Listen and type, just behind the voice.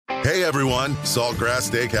Hey everyone, Saltgrass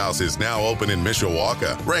Steakhouse is now open in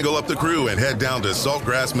Mishawaka. Wrangle up the crew and head down to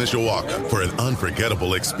Saltgrass Mishawaka for an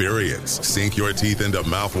unforgettable experience. Sink your teeth into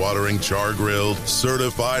mouth-watering char-grilled,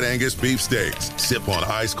 certified Angus beef steaks. Sip on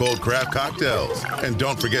ice-cold craft cocktails. And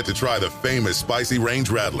don't forget to try the famous spicy range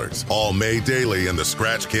rattlers, all made daily in the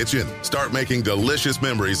Scratch Kitchen. Start making delicious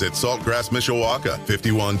memories at Saltgrass Mishawaka,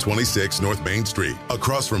 5126 North Main Street,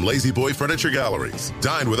 across from Lazy Boy Furniture Galleries.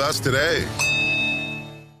 Dine with us today.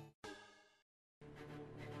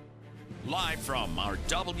 Live from our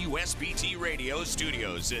WSBT radio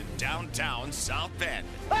studios in downtown South Bend.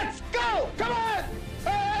 Let's go! Come on!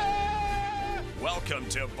 Welcome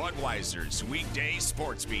to Budweiser's weekday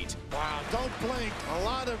Sports Beat. Wow, don't blink. A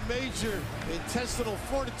lot of major intestinal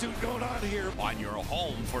fortitude going on here. On your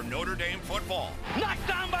home for Notre Dame football. Knocked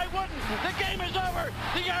down by Wooden. The game is over.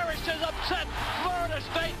 The Irish is upset Florida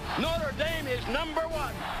State. Notre Dame is number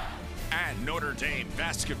one. And Notre Dame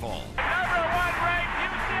basketball. Number one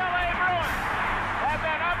ranked UCLA Bruins have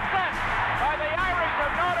been upset by the Irish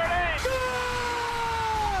of Notre Dame.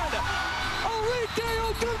 Good! Enrique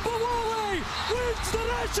Ogunbowale wins the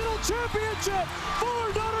national championship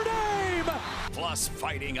for Notre Dame. Plus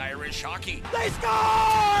Fighting Irish hockey. They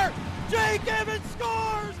score! Jake Evans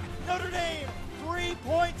scores! Notre Dame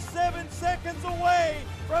 3.7 seconds away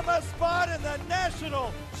from a spot in the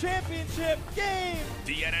national championship game.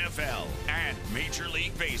 The NFL and Major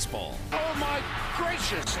League Baseball. Oh my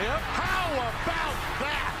gracious! How about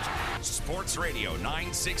that? Sports Radio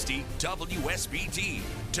 960 WSBT.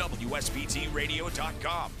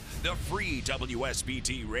 WSBTradio.com. The free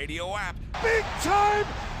WSBT radio app. Big time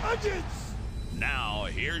Onions! Now,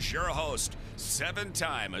 here's your host,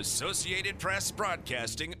 7-time Associated Press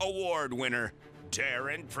Broadcasting Award winner,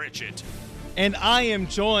 Darin Pritchett. And I am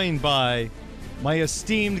joined by my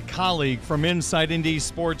esteemed colleague from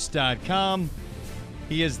InsideNDSports.com.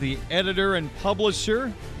 He is the editor and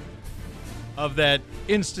publisher of that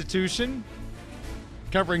institution,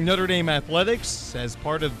 covering Notre Dame athletics as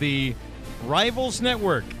part of the Rivals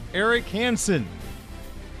Network. Eric Hansen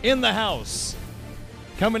in the house,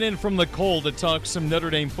 coming in from the cold to talk some Notre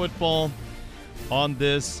Dame football on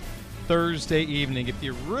this Thursday evening. If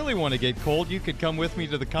you really want to get cold, you could come with me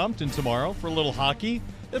to the Compton tomorrow for a little hockey.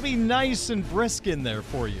 It'll be nice and brisk in there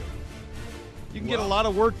for you. You can get a lot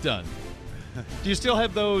of work done. Do you still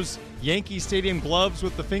have those Yankee Stadium gloves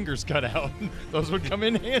with the fingers cut out? Those would come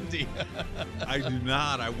in handy. I do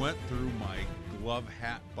not. I went through my glove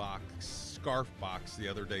hat box, scarf box the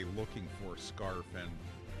other day looking for a scarf, and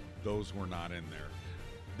those were not in there.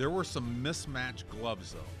 There were some mismatched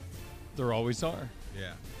gloves, though. There always are.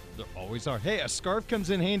 Yeah. There always are. Hey, a scarf comes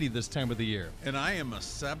in handy this time of the year. And I am a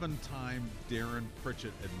 7-time Darin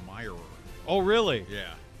Pritchett admirer. Oh, really?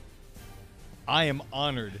 Yeah. I am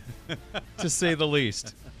honored, to say the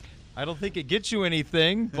least. I don't think it gets you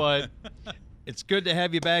anything, but it's good to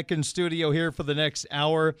have you back in studio here for the next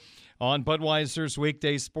hour on Budweiser's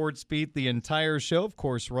Weekday Sports Beat. The entire show, of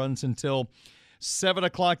course, runs until 7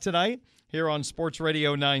 o'clock tonight here on Sports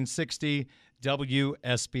Radio 960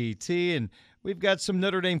 WSBT. And we've got some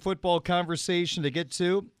Notre Dame football conversation to get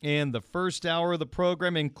to in the first hour of the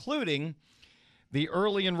program, including the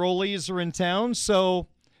early enrollees are in town. So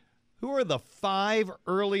who are the 5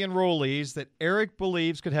 early enrollees that Eric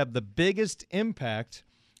believes could have the biggest impact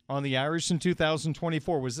on the Irish in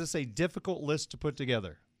 2024? Was this a difficult list to put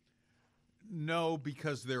together? No,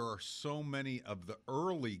 because there are so many of the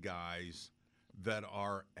early guys that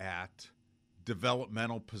are at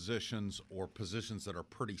developmental positions or positions that are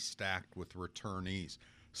pretty stacked with returnees.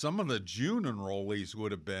 Some of the June enrollees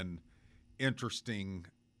would have been interesting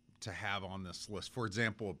to have on this list. For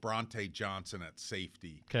example, Bronte Johnson at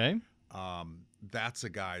safety. Okay. That's a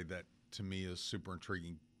guy that, to me, is super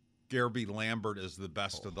intriguing. Garby Lambert is the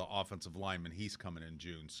best of the offensive linemen. He's coming in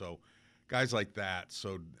June. So guys like that.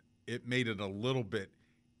 So it made it a little bit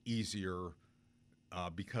easier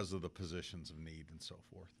because of the positions of need and so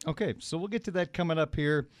forth. Okay, so we'll get to that coming up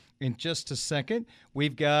here in just a second.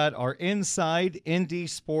 We've got our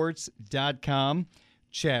InsideNDSports.com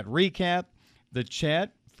chat recap. The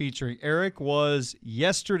chat featuring Eric was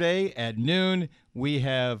yesterday at noon. We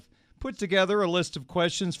have put together a list of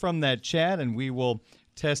questions from that chat, and we will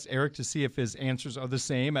test Eric to see if his answers are the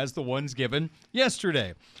same as the ones given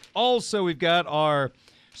yesterday. Also, we've got our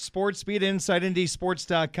Sportsbeat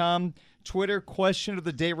InsideNDSports.com Twitter question of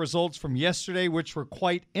the day results from yesterday, which were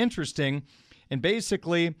quite interesting. And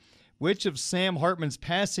basically, which of Sam Hartman's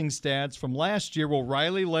passing stats from last year will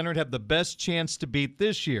Riley Leonard have the best chance to beat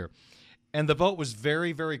this year? And the vote was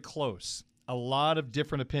very, very close. A lot of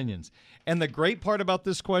different opinions. And the great part about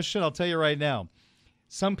this question, I'll tell you right now,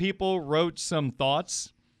 some people wrote some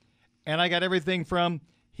thoughts, And I got everything from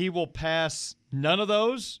he will pass none of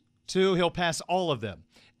those to he'll pass all of them.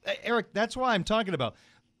 Eric, that's why I'm talking about.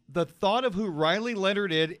 The thought of who Riley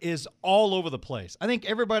Leonard is all over the place. I think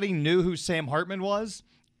everybody knew who Sam Hartman was.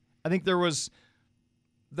 I think there was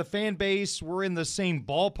the fan base were in the same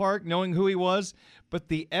ballpark knowing who he was, but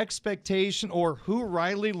the expectation or who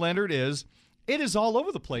Riley Leonard is, it is all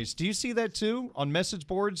over the place. Do you see that too on message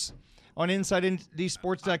boards on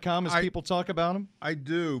InsideNDSports.com as people talk about him? I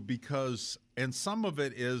do, because, and some of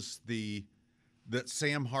it is that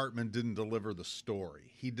Sam Hartman didn't deliver the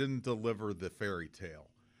story. He didn't deliver the fairy tale.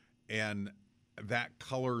 And that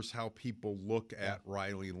colors how people look at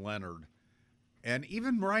Riley Leonard. And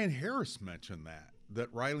even Ryan Harris mentioned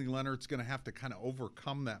that Riley Leonard's going to have to kind of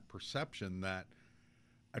overcome that perception that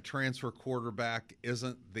a transfer quarterback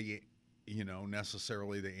isn't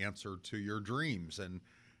necessarily the answer to your dreams. And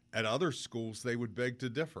at other schools, they would beg to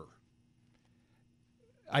differ.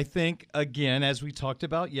 I think, again, as we talked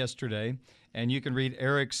about yesterday, and you can read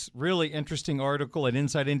Eric's really interesting article at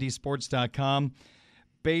InsideNDSports.com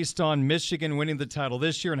based on Michigan winning the title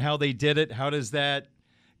this year and how they did it. How does that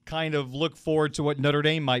kind of look forward to what Notre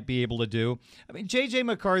Dame might be able to do? I mean, J.J.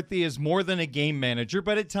 McCarthy is more than a game manager,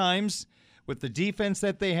 but at times, with the defense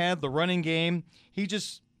that they had, the running game, he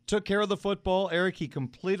just took care of the football. Eric, he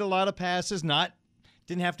completed a lot of passes,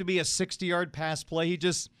 didn't have to be a 60-yard pass play. He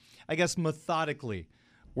just, I guess, methodically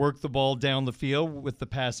worked the ball down the field with the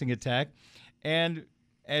passing attack. And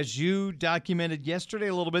as you documented yesterday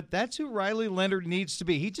a little bit, that's who Riley Leonard needs to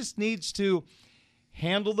be. He just needs to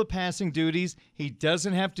handle the passing duties. He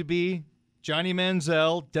doesn't have to be Johnny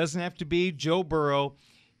Manziel, doesn't have to be Joe Burrow.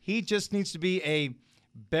 He just needs to be a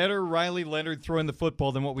better Riley Leonard throwing the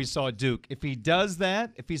football than what we saw at Duke. If he does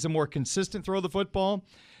that, if he's a more consistent throw of the football,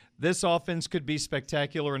 this offense could be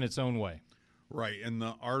spectacular in its own way. Right, and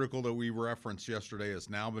the article that we referenced yesterday has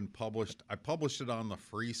now been published. I published it on the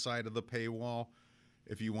free side of the paywall.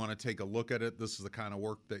 If you want to take a look at it, this is the kind of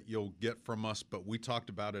work that you'll get from us, but we talked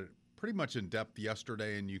about it pretty much in depth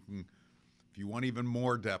yesterday, and you can, if you want even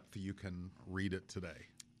more depth, you can read it today.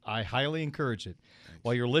 I highly encourage it. Thanks.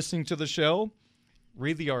 While you're listening to the show,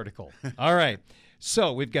 read the article. All right,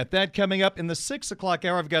 so we've got that coming up. In the 6 o'clock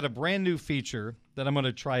hour, I've got a brand new feature that I'm going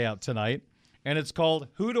to try out tonight, and it's called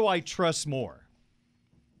Who Do I Trust More?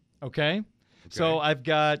 Okay? So I've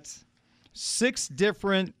got 6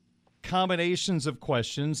 different combinations of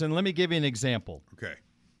questions, and let me give you an example. Okay.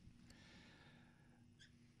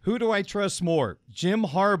 Who do I trust more? Jim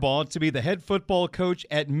Harbaugh to be the head football coach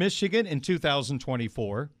at Michigan in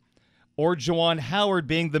 2024, or Juwan Howard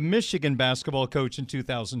being the Michigan basketball coach in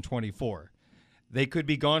 2024? They could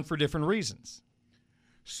be gone for different reasons.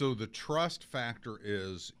 So the trust factor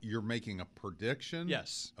is you're making a prediction?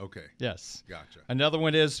 Yes. Okay. Yes. Gotcha. Another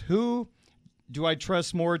one is, who do I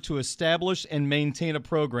trust more to establish and maintain a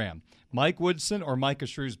program? Mike Woodson or Micah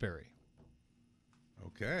Shrewsbury?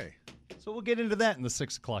 Okay. So we'll get into that in the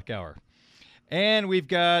 6 o'clock hour. And we've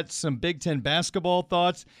got some Big Ten basketball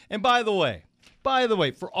thoughts. And by the way,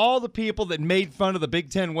 for all the people that made fun of the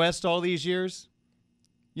Big Ten West all these years,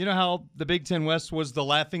 you know how the Big Ten West was the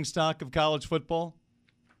laughingstock of college football?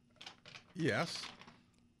 Yes.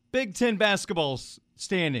 Big Ten basketball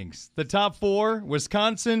standings. The top 4,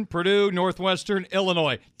 Wisconsin, Purdue, Northwestern,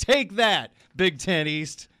 Illinois. Take that, Big Ten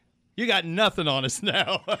East. You got nothing on us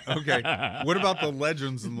now. Okay. What about the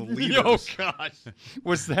legends and the leaders? Oh, gosh.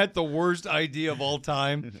 Was that the worst idea of all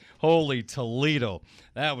time? Holy Toledo.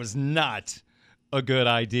 That was not a good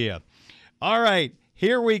idea. All right.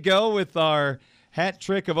 Here we go with our hat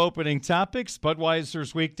trick of opening topics.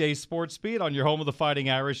 Budweiser's weekday sports beat on your home of the Fighting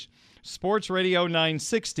Irish, Sports Radio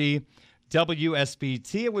 960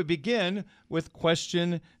 WSBT. And we begin with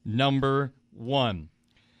question number 1.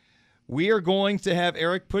 We are going to have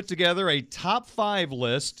Eric put together a top 5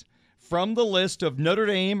 list from the list of Notre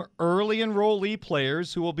Dame early enrollee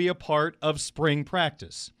players who will be a part of spring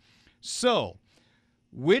practice. So,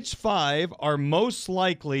 which 5 are most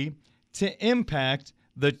likely to impact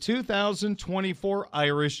the 2024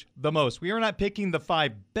 Irish the most? We are not picking the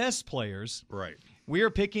 5 best players. Right. We are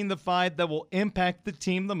picking the 5 that will impact the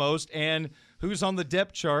team the most, and who's on the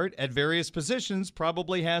depth chart at various positions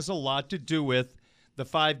probably has a lot to do with the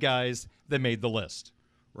 5 guys that made the list.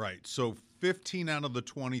 Right. So 15 out of the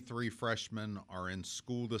 23 freshmen are in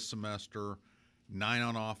school this semester, 9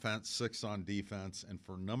 on offense, 6 on defense. And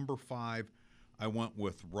for number 5, I went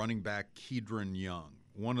with running back Kedron Young,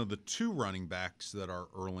 one of the 2 running backs that are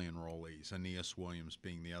early enrollees, Aeneas Williams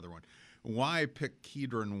being the other one. Why I picked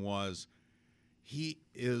Kedron was he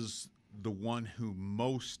is the one who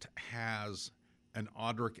most has an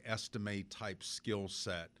Audric Estime type skill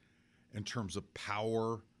set in terms of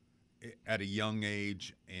power at a young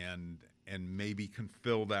age and maybe can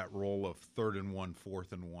fill that role of 3rd and 1,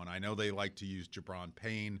 4th and 1. I know they like to use Jabron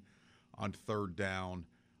Payne on 3rd down.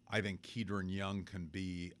 I think Kedron Young can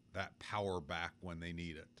be that power back when they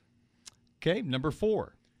need it. Okay, number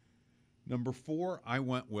 4. Number 4, I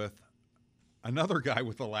went with another guy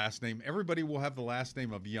with the last name. Everybody will have the last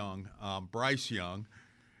name of Young, Bryce Young,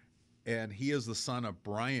 and he is the son of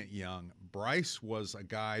Bryant Young. Bryce was a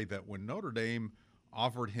guy that when Notre Dame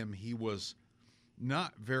offered him, he was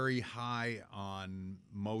not very high on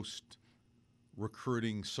most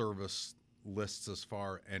recruiting service lists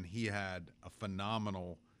and he had a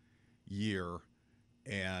phenomenal year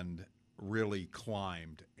and really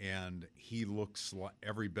climbed, and he looks like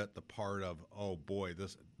every bit the part of, oh boy,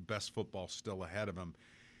 this best football still ahead of him.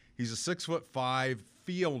 He's a 6'5"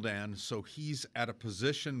 field end, so he's at a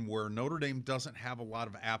position where Notre Dame doesn't have a lot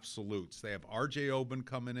of absolutes. They have R.J. Oben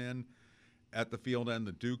coming in at the field end,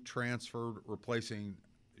 the Duke transferred, replacing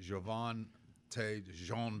Jean-Baptiste.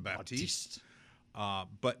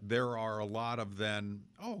 But there are a lot of then,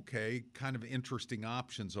 kind of interesting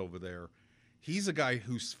options over there. He's a guy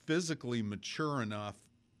who's physically mature enough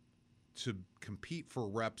to compete for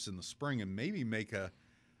reps in the spring and maybe make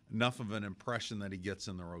enough of an impression that he gets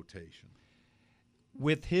in the rotation.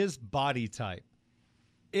 With his body type,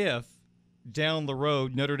 if down the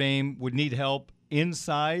road Notre Dame would need help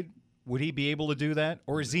inside, would he be able to do that?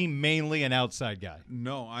 Or is he mainly an outside guy?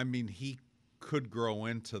 No, I mean, he could grow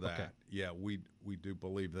into that. Okay. Yeah, we do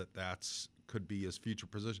believe that could be his future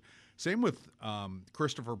position. Same with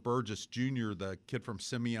Christopher Burgess Jr., the kid from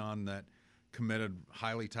Simeon that committed,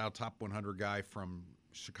 highly touted top 100 guy from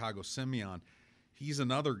Chicago Simeon. He's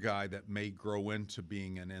another guy that may grow into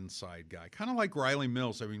being an inside guy, kind of like Riley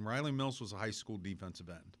Mills. I mean, Riley Mills was a high school defensive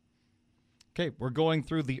end. Okay, we're going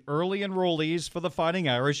through the early enrollees for the Fighting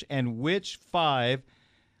Irish and which 5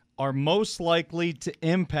 are most likely to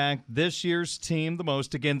impact this year's team the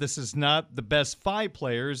most. Again, this is not the best 5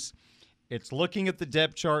 players. It's looking at the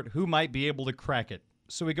depth chart, who might be able to crack it.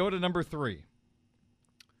 So we go to number 3.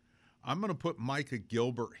 I'm going to put Micah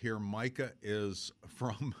Gilbert here. Micah is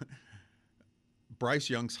from Bryce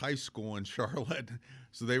Young's high school in Charlotte,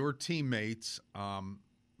 so they were teammates.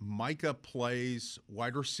 Micah plays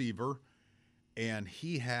wide receiver, and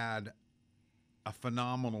he had a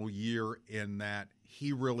phenomenal year in that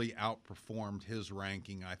he really outperformed his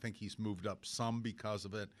ranking. I think he's moved up some because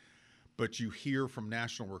of it. But you hear from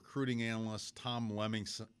national recruiting analyst Tom Lemming.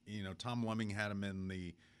 Tom Lemming had him in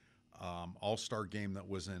the All-Star game that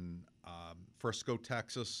was in Frisco,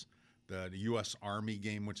 Texas. The U.S. Army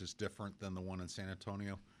game, which is different than the one in San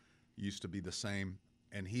Antonio, used to be the same.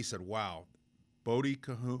 And he said, wow, Bodie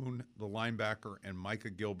Cahoon, the linebacker, and Micah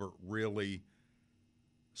Gilbert really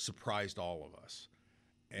surprised all of us.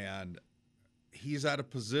 And he's at a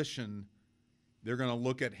position, they're going to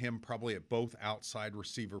look at him probably at both outside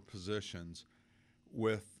receiver positions,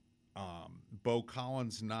 with Bo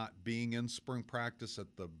Collins not being in spring practice at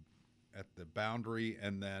the boundary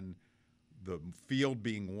and then the field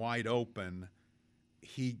being wide open.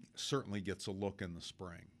 He certainly gets a look in the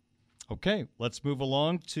spring. Okay, let's move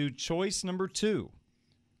along to choice number 2.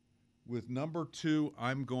 With number 2,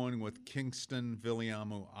 I'm going with Kingston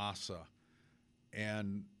Viliamu Asa.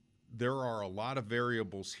 And there are a lot of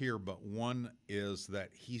variables here, but one is that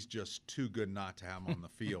he's just too good not to have him on the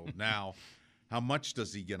field. Now, how much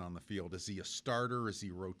does he get on the field? Is he a starter? Is he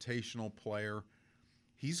a rotational player?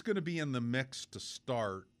 He's going to be in the mix to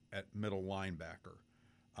start at middle linebacker.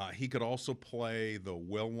 He could also play the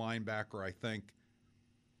will linebacker. I think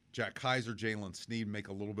Jack Kaiser, Jalen Sneed make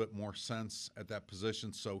a little bit more sense at that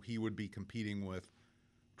position, so he would be competing with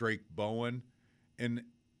Drake Bowen. And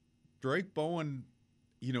Drake Bowen,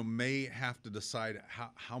 may have to decide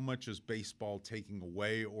how much is baseball taking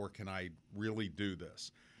away, or can I really do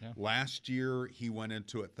this? Yeah. Last year, he went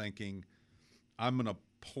into it thinking, I'm going to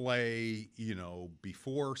play,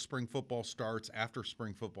 before spring football starts, after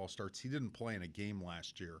spring football starts. He didn't play in a game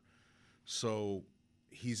last year. So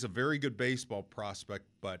he's a very good baseball prospect,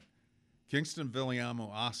 but Kingston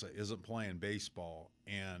Viliamu Asa isn't playing baseball,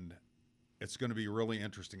 and it's going to be really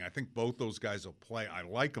interesting. I think both those guys will play. I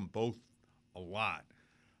like them both a lot,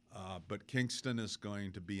 but Kingston is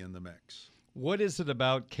going to be in the mix. What is it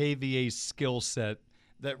about KVA's skill set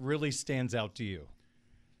that really stands out to you?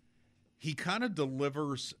 He kind of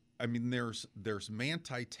delivers. I mean, there's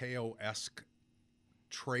Manti Te'o-esque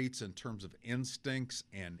traits in terms of instincts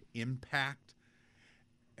and impact,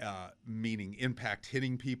 meaning impact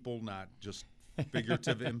hitting people, not just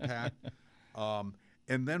figurative impact.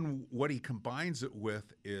 And then what he combines it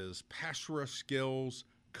with is pass rush skills,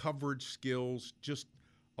 coverage skills, just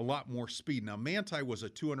a lot more speed. Now, Manti was a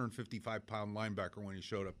 255-pound linebacker when he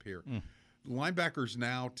showed up here. Linebackers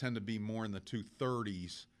now tend to be more in the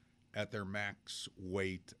 230s at their max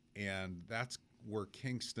weight, and that's where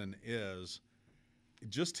Kingston is.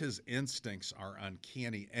 Just his instincts are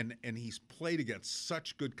uncanny, and he's played against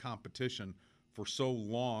such good competition for so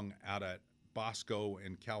long out at Bosco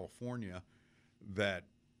in California that,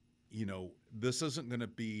 this isn't going to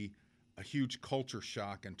be a huge culture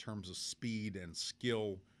shock in terms of speed and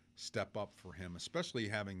skill step up for him, especially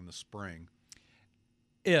having the spring.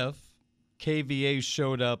 If KVA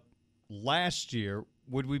showed up last year,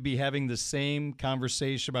 would we be having the same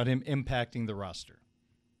conversation about him impacting the roster?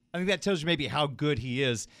 I think that tells you maybe how good he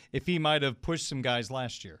is if he might have pushed some guys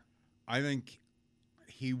last year. I think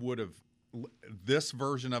he would have – this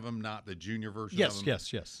version of him, not the junior version of him.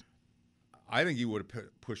 Yes. I think he would have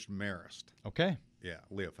pushed Marist. Okay. Yeah,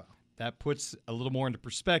 Leofau. That puts a little more into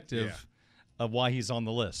perspective of why he's on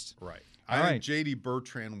the list. Right. All I right. think J.D.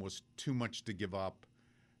 Bertrand was too much to give up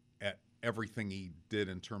at everything he did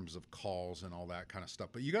in terms of calls and all that kind of stuff.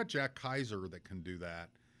 But you got Jack Kaiser that can do that,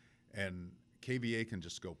 and KVA can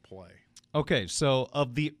just go play. Okay, so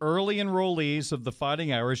of the early enrollees of the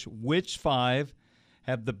Fighting Irish, which 5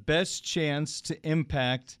 have the best chance to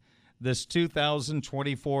impact this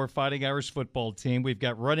 2024 Fighting Irish football team? We've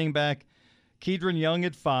got running back Kedron Young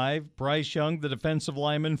at 5, Bryce Young, the defensive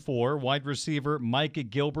lineman, 4, wide receiver Micah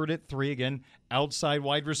Gilbert at 3, again, outside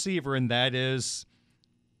wide receiver, and those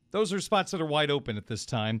are spots that are wide open at this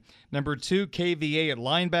time. Number 2, KVA at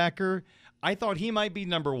linebacker. I thought he might be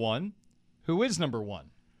number 1. Who is number 1?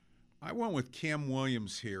 I went with Cam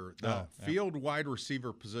Williams here. The field wide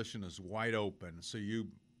receiver position is wide open, so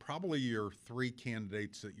probably your 3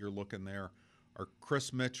 candidates that you're looking there are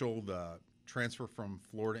Chris Mitchell, the transfer from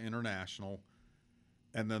Florida International,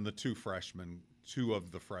 and then the 2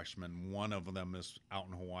 of the freshmen. One of them is out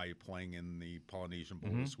in Hawaii playing in the Polynesian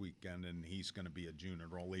Bowl this weekend, and he's going to be a June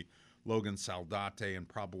enrollee. Logan Saldate, and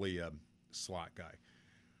probably a slot guy.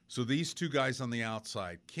 So these 2 guys on the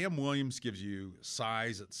outside. Cam Williams gives you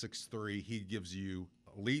size at 6'3". He gives you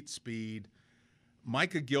elite speed.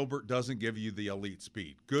 Micah Gilbert doesn't give you the elite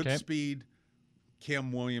speed. Good speed,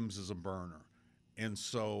 Cam Williams is a burner. And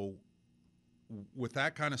so with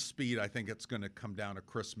that kind of speed, I think it's going to come down to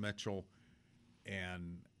Chris Mitchell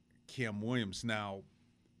and Cam Williams. Now,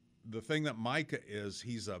 the thing that Micah is,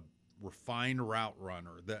 he's a refined route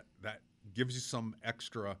runner that gives you some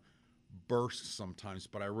extra burst sometimes,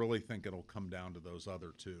 but I really think it'll come down to those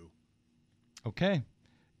other 2. Okay.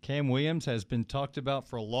 Cam Williams has been talked about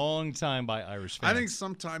for a long time by Irish fans. I think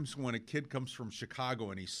sometimes when a kid comes from Chicago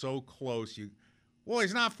and he's so close,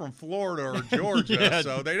 he's not from Florida or Georgia,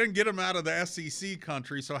 so they didn't get him out of the SEC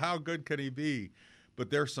country, so how good can he be? But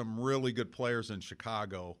there's some really good players in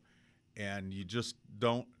Chicago, and you just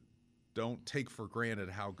don't take for granted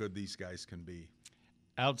how good these guys can be.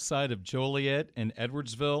 Outside of Joliet and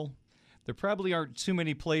Edwardsville, there probably aren't too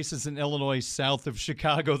many places in Illinois south of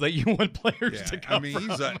Chicago that you want players to come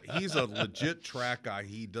from. He's a legit track guy.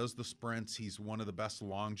 He does the sprints. He's one of the best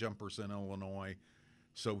long jumpers in Illinois.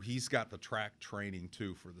 So he's got the track training,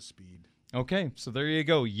 too, for the speed. Okay, so there you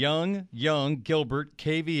go. Young, Gilbert,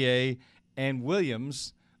 KVA, and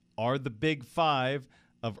Williams are the big 5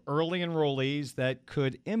 of early enrollees that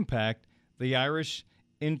could impact the Irish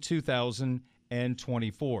in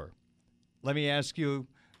 2024. Let me ask you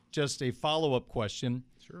just a follow-up question.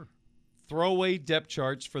 Sure. Throwaway depth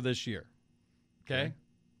charts for this year. Okay?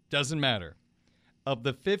 Doesn't matter. Of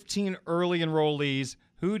the 15 early enrollees,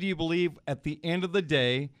 who do you believe at the end of the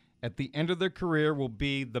day, at the end of their career, will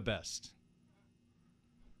be the best?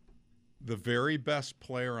 The very best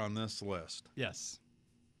player on this list. Yes.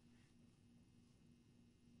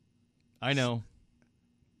 I know.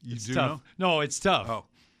 It's tough. Know? No, it's tough. Oh.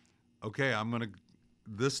 Okay,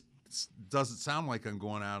 this doesn't sound like I'm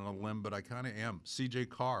going out on a limb, but I kind of am. CJ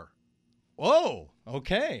Carr. Whoa,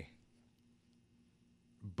 okay.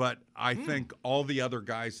 But I think all the other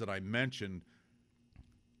guys that I mentioned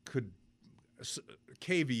could –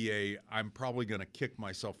 KVA, I'm probably going to kick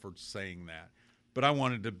myself for saying that. But I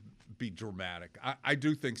wanted to be dramatic. I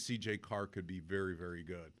do think CJ Carr could be very, very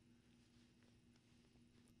good.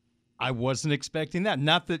 I wasn't expecting that.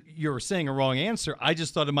 Not that you're saying a wrong answer. I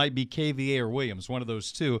just thought it might be KVA or Williams, one of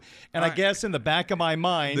those 2. And I guess in the back of my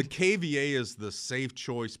mind, the KVA is the safe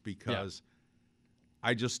choice because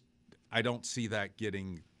I don't see that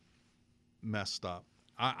getting messed up.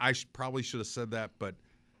 I probably should have said that, but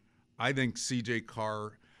I think CJ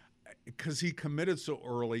Carr, because he committed so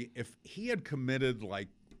early, if he had committed like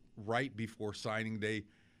right before signing day,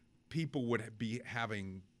 people would be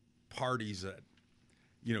having parties at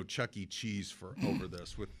Chuck E. Cheese for over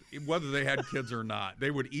this, with whether they had kids or not.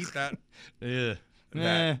 They would eat that. Yeah.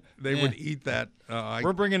 They would eat that.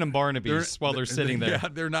 We're bringing them Barnaby's while they're sitting there. Yeah,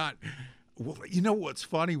 they're not. Well, what's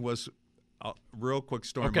funny was, real quick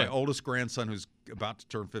story. Okay. My oldest grandson, who's about to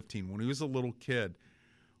turn 15, when he was a little kid,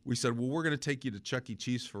 we said, well, we're going to take you to Chuck E.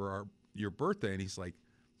 Cheese for your birthday. And he's like,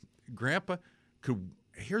 Grandpa,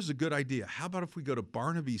 here's a good idea. How about if we go to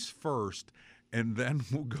Barnaby's first, and then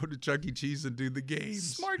we'll go to Chuck E. Cheese and do the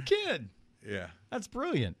games? Smart kid. Yeah. That's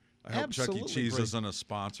brilliant. I hope Absolutely Chuck E. Cheese brilliant. isn't a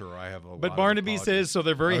sponsor. I have a lot But of Barnaby's apologies. is, so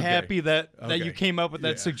they're very happy that you came up with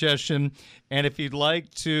that suggestion. And if you'd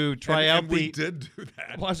like to try out we did do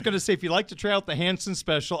that. Well, I was going to say, if you'd like to try out the Hanson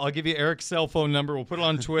special, I'll give you Eric's cell phone number. We'll put it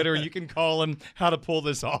on Twitter. You can call him how to pull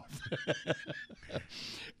this off.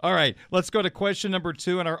 All right, let's go to question number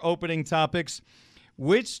 2 in our opening topics.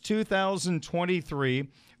 Which 2023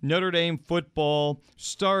 Notre Dame football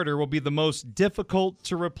starter will be the most difficult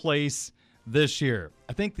to replace this year?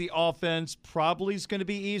 I think the offense probably is going to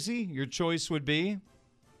be easy. Your choice would be?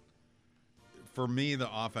 For me, the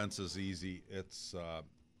offense is easy. It's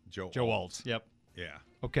Joe Alt. Yep. Yeah.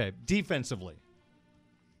 Okay. Defensively?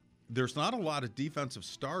 There's not a lot of defensive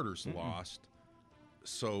starters lost.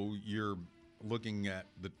 So you're looking at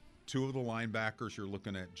the 2 of the linebackers. You're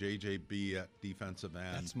looking at JJB at defensive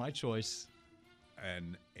end. That's my choice.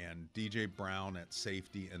 And DJ Brown at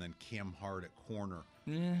safety, and then Cam Hart at corner.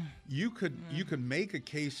 Yeah. You could make a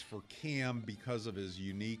case for Cam because of his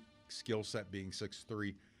unique skill set being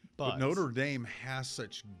 6'3", but Notre Dame has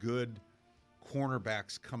such good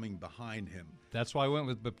cornerbacks coming behind him. That's why I went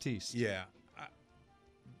with Baptiste. Yeah.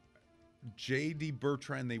 J.D.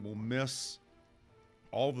 Bertrand, they will miss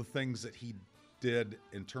all the things that he did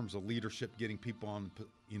in terms of leadership, getting people on,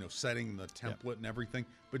 setting the template and everything.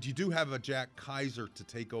 But you do have a Jack Kaiser to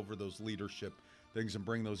take over those leadership things and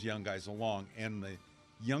bring those young guys along. And the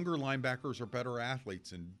younger linebackers are better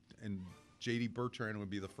athletes, and J.D. Bertrand would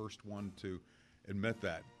be the first one to admit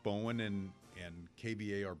that. Bowen and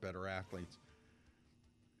KBA are better athletes.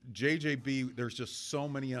 JJB, there's just so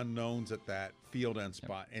many unknowns at that field end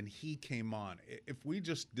spot, and he came on. If we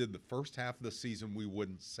just did the first half of the season, we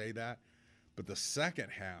wouldn't say that. But the second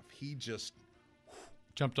half, he just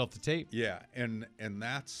jumped off the tape. Yeah, and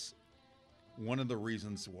that's one of the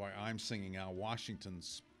reasons why I'm singing Al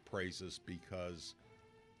Washington's praises, because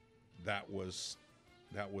that was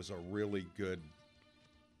a really good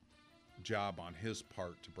job on his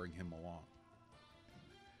part to bring him along.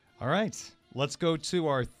 All right, let's go to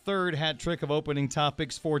our third hat trick of opening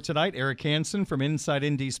topics for tonight. Eric Hansen from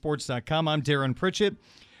InsideNDSports.com. I'm Darin Pritchett.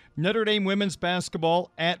 Notre Dame women's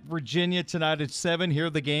basketball at Virginia tonight at 7. Hear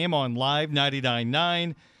the game on Live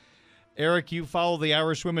 99.9. Eric, you follow the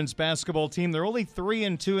Irish women's basketball team. They're only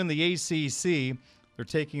 3-2 in the ACC. They're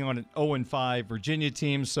taking on an 0-5 Virginia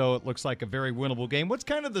team, so it looks like a very winnable game. What's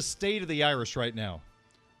kind of the state of the Irish right now?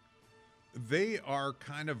 They are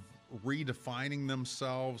kind of redefining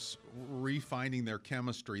themselves, refining their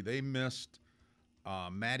chemistry. They missed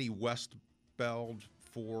Maddie Westbeld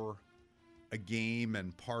for a game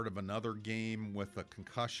and part of another game with a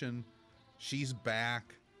concussion. She's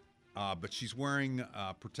back, but she's wearing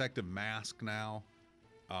a protective mask now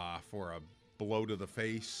for a blow to the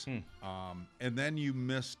face. And then you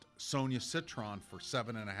missed Sonia Citron for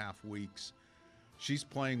 7.5 weeks. She's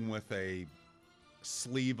playing with a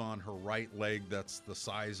sleeve on her right leg that's the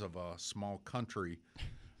size of a small country.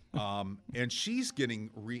 And she's getting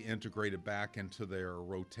reintegrated back into their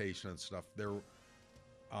rotation and stuff. They're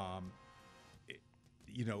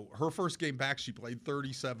her first game back, she played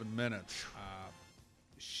 37 minutes.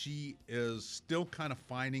 She is still kind of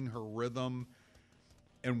finding her rhythm.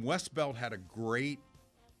 And Westbelt had a great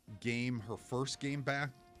game, her first game back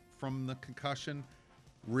from the concussion.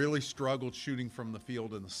 Really struggled shooting from the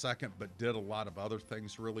field in the second, but did a lot of other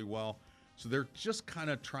things really well. So they're just kind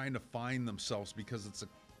of trying to find themselves, because it's a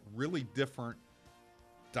really different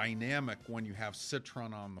dynamic when you have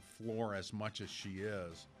Citron on the floor as much as she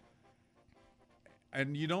is.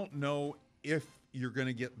 And you don't know if you're going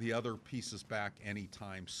to get the other pieces back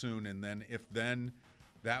anytime soon. And then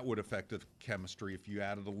that would affect the chemistry. If you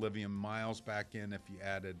added Olivia Miles back in, if you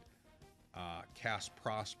added Cass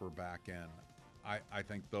Prosper back in, I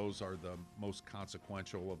think those are the most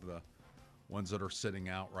consequential of the ones that are sitting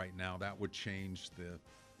out right now. That would change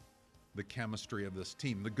the chemistry of this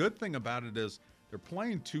team. The good thing about it is they're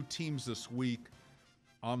playing 2 teams this week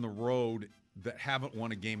on the road that haven't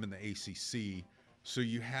won a game in the ACC. So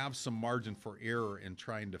you have some margin for error in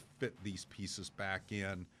trying to fit these pieces back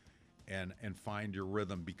in and find your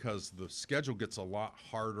rhythm, because the schedule gets a lot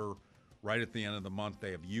harder right at the end of the month.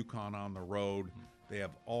 They have UConn on the road. They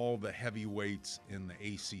have all the heavyweights in the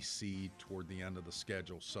ACC toward the end of the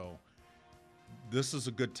schedule. So this is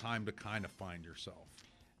a good time to kind of find yourself.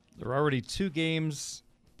 They're already 2 games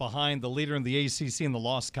behind the leader in the ACC in the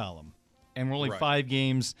loss column. And we're only Right. 5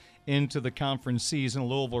 games into the conference season.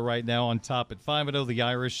 Louisville right now on top at 5-0. The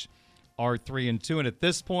Irish are 3-2. And at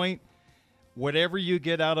this point, whatever you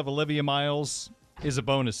get out of Olivia Miles is a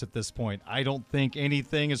bonus at this point. I don't think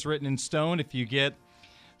anything is written in stone. If you get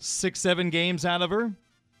 6-7 games out of her,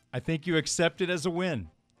 I think you accept it as a win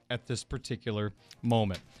at this particular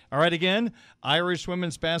moment. All right, again, Irish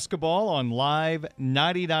women's basketball on Live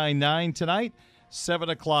 99.9 tonight. 7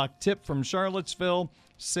 o'clock tip from Charlottesville,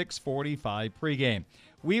 6:45 pregame.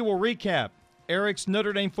 We will recap Eric's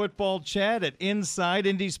Notre Dame football chat at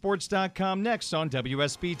InsideIndySports.com next on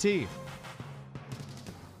WSBT.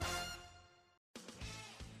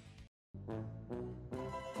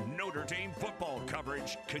 Notre Dame football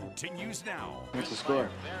coverage continues now. What's the score?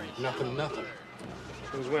 Nothing.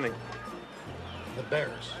 Who's winning? The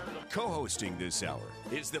Bears. Co-hosting this hour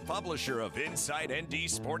is the publisher of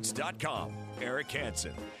InsideNDSports.com, Eric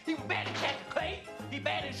Hansen. He was bad in Captain Clay. He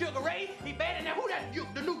bad in Sugar Ray. He bad in that. Who that?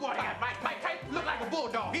 The new boy they got. Mike Tyson. Look like a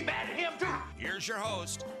bulldog. He bad in him too. Here's your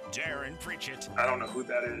host, Darin Pritchett. I don't know who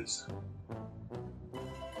that is.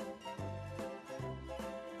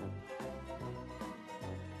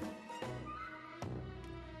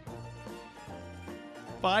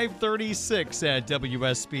 .536 at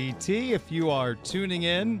WSBT. If you are tuning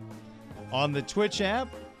in on the Twitch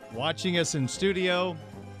app, watching us in studio,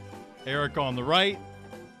 Eric on the right,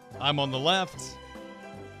 I'm on the left,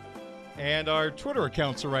 and our Twitter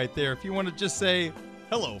accounts are right there. If you want to just say,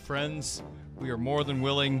 hello, friends, we are more than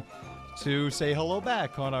willing to say hello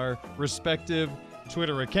back on our respective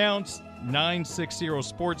Twitter accounts. 960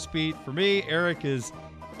 Sportsbeat for me. Eric is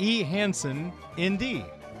E. Hansen, ND.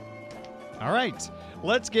 All right.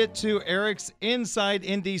 Let's get to Eric's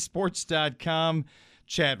InsideIndySports.com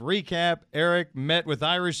chat recap. Eric met with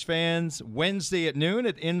Irish fans Wednesday at noon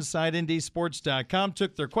at InsideIndySports.com.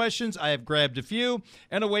 Took their questions. I have grabbed a few,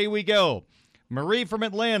 and away we go. Marie from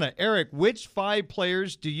Atlanta. Eric, which 5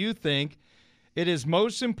 players do you think it is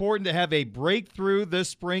most important to have a breakthrough this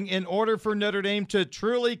spring in order for Notre Dame to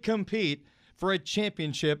truly compete for a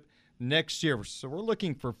championship next year? So we're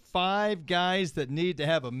looking for 5 guys that need to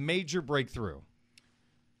have a major breakthrough.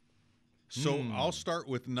 So I'll start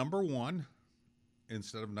with number 1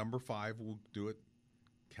 instead of number 5. We'll do it,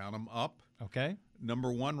 count them up. Okay.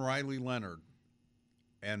 Number 1, Riley Leonard.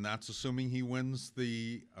 And that's assuming he wins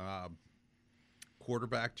the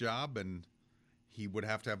quarterback job, and he would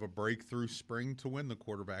have to have a breakthrough spring to win the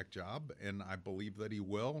quarterback job, and I believe that he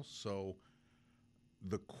will. So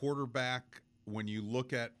the quarterback, when you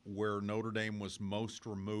look at where Notre Dame was most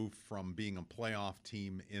removed from being a playoff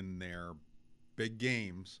team in their big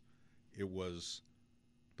games, it was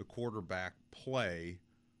the quarterback play.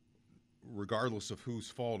 Regardless of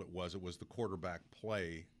whose fault it was the quarterback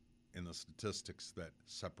play in the statistics that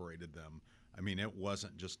separated them. I mean, it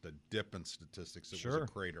wasn't just a dip in statistics. It was a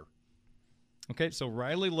crater. Okay, so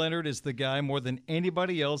Riley Leonard is the guy more than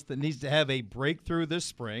anybody else that needs to have a breakthrough this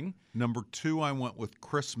spring. Number 2, I went with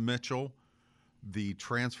Chris Mitchell, the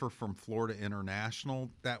transfer from Florida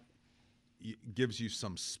International. That gives you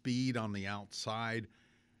some speed on the outside.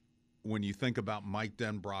 When you think about Mike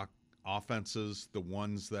Denbrock offenses, the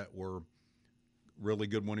ones that were really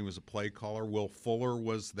good when he was a play caller, Will Fuller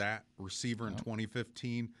was that receiver in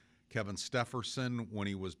 2015. Kevin Stefferson, when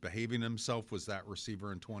he was behaving himself, was that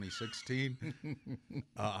receiver in 2016.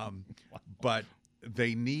 But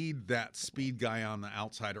they need that speed guy on the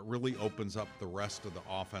outside. It really opens up the rest of the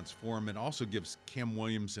offense for him. It also gives Kim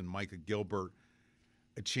Williams and Micah Gilbert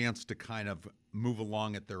a chance to kind of move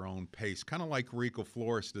along at their own pace, kind of like Rico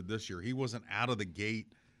Flores did this year. He wasn't out of the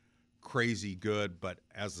gate crazy good, but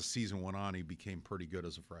as the season went on, he became pretty good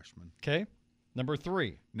as a freshman. Okay, number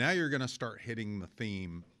 3. Now you're going to start hitting the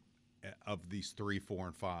theme of these 3, 4,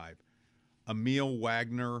 and 5. Emil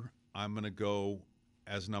Wagner, I'm going to go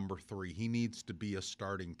as number 3. He needs to be a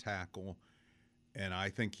starting tackle, and I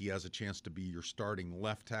think he has a chance to be your starting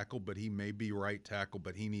left tackle, but he may be right tackle,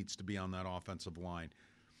 but he needs to be on that offensive line.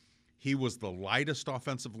 He was the lightest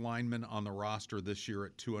offensive lineman on the roster this year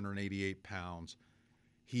at 288 pounds.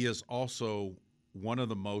 He is also one of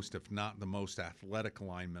the most, if not the most, athletic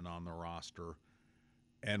lineman on the roster.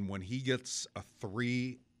 And when he gets a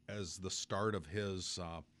 3 as the start of his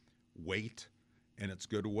weight, and it's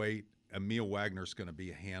good weight, Emil Wagner's going to be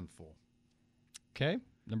a handful. Okay,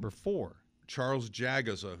 number 4. Charles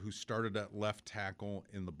Jagaza, who started at left tackle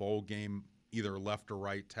in the bowl game, either left or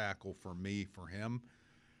right tackle for me, for him.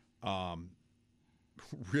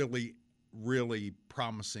 Really really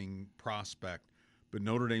promising prospect, but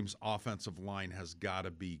Notre Dame's offensive line has got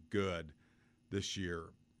to be good this year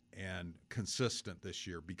and consistent this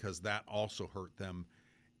year, because that also hurt them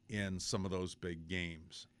in some of those big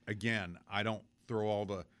games. Again, I don't throw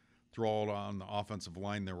all on the offensive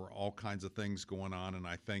line. There were all kinds of things going on, and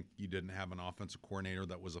I think you didn't have an offensive coordinator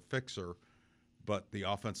that was a fixer, but the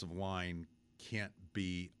offensive line can't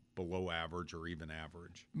be below average or even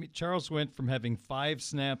average. I mean, Charles went from having 5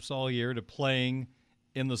 snaps all year to playing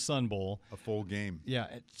in the Sun Bowl. A full game. Yeah.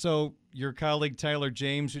 So your colleague Tyler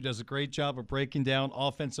James, who does a great job of breaking down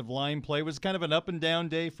offensive line play, was kind of an up and down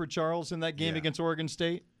day for Charles in that game against Oregon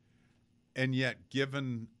State. And yet,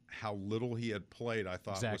 given how little he had played, I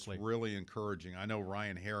thought was really encouraging. I know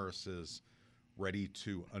Ryan Harris is ready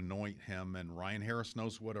to anoint him, and Ryan Harris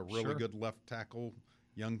knows what a really good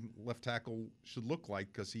young left tackle should look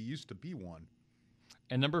like, because he used to be one.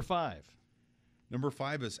 And number 5? Number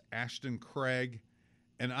 5 is Ashton Craig.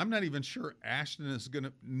 And I'm not even sure Ashton is going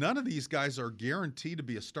to – none of these guys are guaranteed to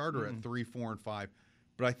be a starter at 3, 4, and 5,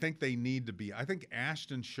 but I think they need to be. I think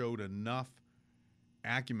Ashton showed enough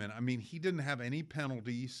acumen. I mean, he didn't have any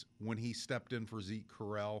penalties when he stepped in for Zeke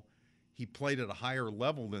Correll. He played at a higher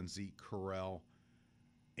level than Zeke Correll,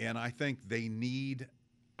 and I think they need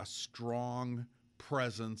a strong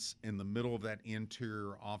presence in the middle of that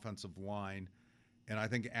interior offensive line, and I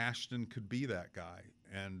think Ashton could be that guy.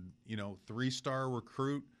 And, 3-star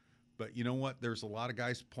recruit, but you know what? There's a lot of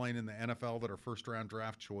guys playing in the NFL that are first-round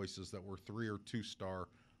draft choices that were 3 or 2-star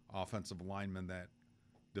offensive linemen that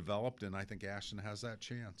developed, and I think Ashton has that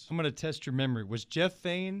chance. I'm going to test your memory. Was Jeff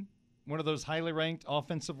Fain one of those highly ranked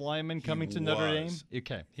offensive linemen coming to Notre Dame?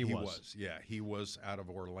 Okay, he was. Yeah, he was out of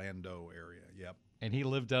Orlando area, yep. And he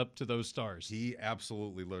lived up to those stars. He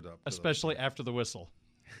absolutely lived up to especially after the whistle.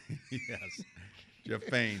 Yes. Jeff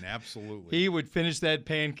Fain, absolutely. He would finish that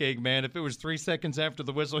pancake, man. If it was 3 seconds after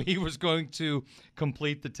the whistle, he was going to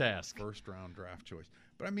complete the task. First-round draft choice.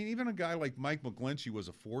 But, I mean, even a guy like Mike McGlinchey was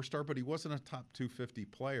a 4-star, but he wasn't a top 250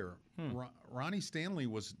 player. Ronnie Stanley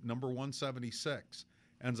was number 176,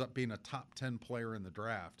 ends up being a top 10 player in the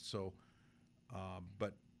draft. So,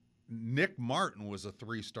 but Nick Martin was a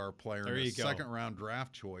 3-star player and a second-round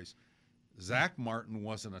draft choice. Zach Martin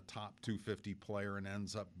wasn't a top 250 player and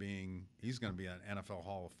ends up being – he's going to be an NFL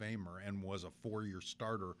Hall of Famer and was a 4-year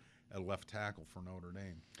starter at left tackle for Notre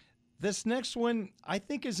Dame. This next one I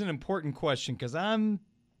think is an important question, because I'm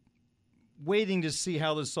waiting to see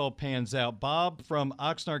how this all pans out. Bob from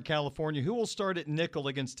Oxnard, California, who will start at nickel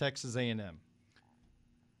against Texas A&M?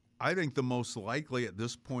 I think the most likely at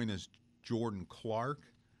this point is Jordan Clark.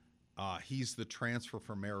 He's the transfer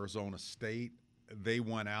from Arizona State. They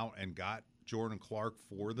went out and got Jordan Clark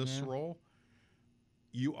for this role.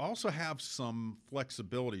 You also have some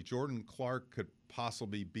flexibility. Jordan Clark could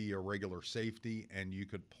possibly be a regular safety, and you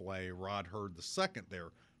could play Rod Hurd II there.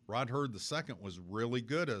 Rod Hurd II was really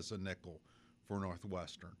good as a nickel for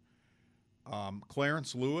Northwestern.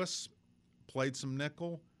 Clarence Lewis played some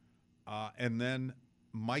nickel. And then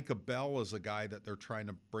Micah Bell is a guy that they're trying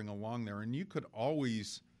to bring along there. And you could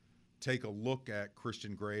always take a look at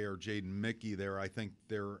Christian Gray or Jaden Mickey there. I think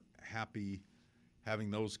they're happy having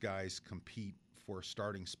those guys compete for a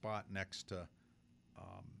starting spot next to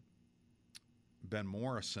Ben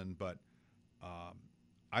Morrison. But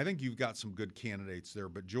I think you've got some good candidates there.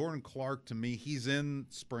 But Jordan Clark, to me, he's in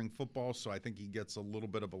spring football, so I think he gets a little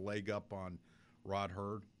bit of a leg up on Rod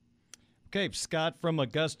Hurd. Okay, Scott from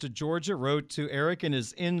Augusta, Georgia, wrote to Eric in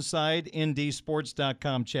his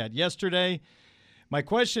InsideNDSports.com chat yesterday. My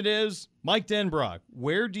question is, Mike Denbrock,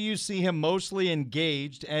 where do you see him mostly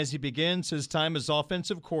engaged as he begins his time as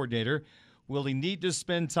offensive coordinator? Will he need to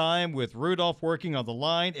spend time with Rudolph working on the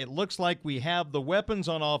line? It looks like we have the weapons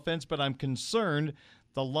on offense, but I'm concerned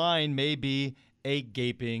the line may be a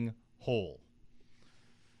gaping hole.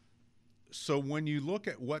 So when you look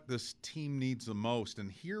at what this team needs the most, and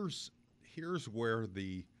here's where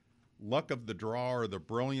the luck of the draw or the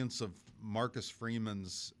brilliance of Marcus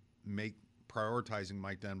Freeman's prioritizing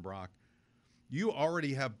Mike Denbrock, you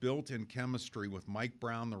already have built-in chemistry with Mike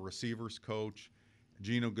Brown, the receivers coach,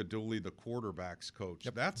 Gino Guidugli, the quarterbacks coach.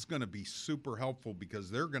 Yep. That's going to be super helpful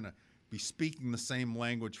because they're going to be speaking the same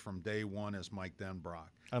language from day one as Mike Denbrock.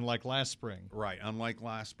 Unlike last spring. Right, unlike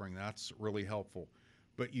last spring. That's really helpful.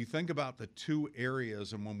 But you think about the two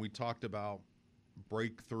areas, and when we talked about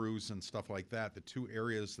breakthroughs and stuff like that, the two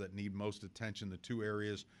areas that need most attention, the two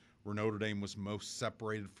areas where Notre Dame was most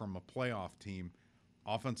separated from a playoff team,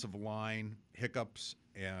 offensive line, hiccups,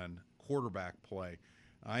 and quarterback play.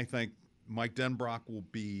 I think Mike Denbrock will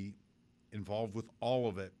be involved with all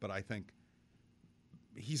of it, but I think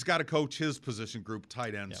he's got to coach his position group,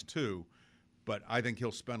 tight ends, too. But I think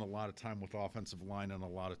he'll spend a lot of time with offensive line and a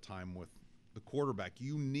lot of time with the quarterback.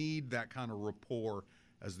 You need that kind of rapport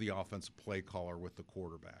as the offensive play caller with the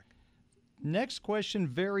quarterback. Next question,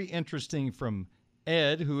 very interesting from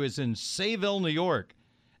Ed, who is in Sayville, New York.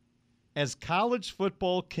 As college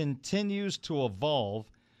football continues to evolve,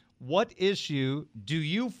 what issue do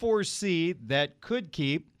you foresee that could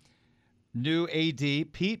keep new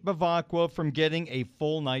AD Pete Bavacqua from getting a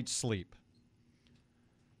full night's sleep?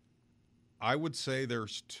 I would say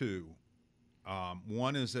there's two.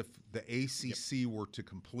 One is if the ACC were to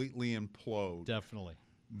completely implode. Definitely.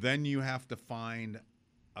 Then you have to find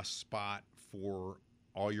a spot for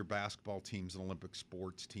all your basketball teams and Olympic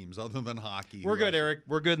sports teams other than hockey. We're good, Eric.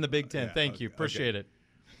 We're good in the Big Ten. Yeah, Thank you. Appreciate it.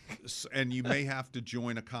 And you may have to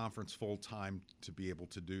join a conference full-time to be able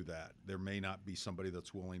to do that. There may not be somebody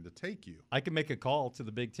that's willing to take you. I can make a call to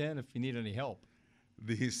the Big Ten if you need any help.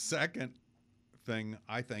 The second thing,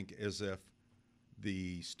 I think, is if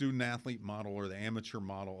the student-athlete model or the amateur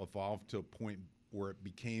model evolved to a point where it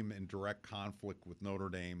became in direct conflict with Notre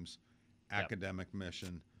Dame's academic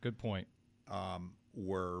mission. Good point.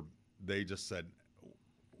 Where they just said,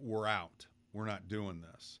 we're out. We're not doing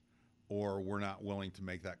this. Or we're not willing to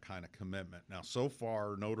make that kind of commitment. Now, so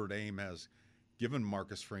far, Notre Dame has given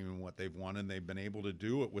Marcus Freeman what they've wanted, and they've been able to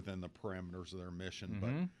do it within the parameters of their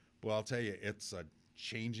mission. But I'll tell you, it's a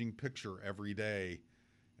changing picture every day,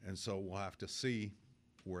 and so we'll have to see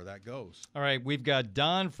where that goes. All right, we've got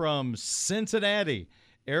Don from Cincinnati.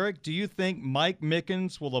 Eric, do you think Mike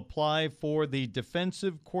Mickens will apply for the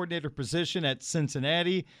defensive coordinator position at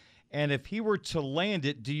Cincinnati? And if he were to land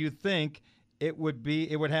it, do you think it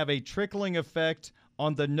would have a trickling effect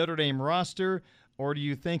on the Notre Dame roster, or do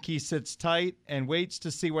you think he sits tight and waits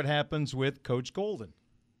to see what happens with Coach Golden?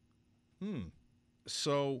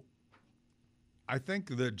 So I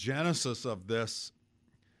think the genesis of this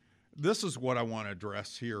is what I want to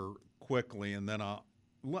address here quickly, and then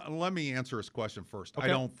let me answer his question first. Okay. I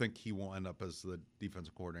don't think he will end up as the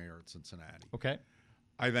defensive coordinator at Cincinnati. Okay.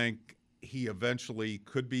 I think he eventually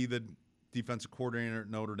could be the defensive coordinator at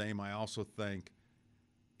Notre Dame. I also think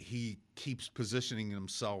he keeps positioning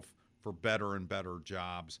himself for better and better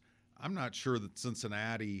jobs. I'm not sure that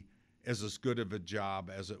Cincinnati is as good of a job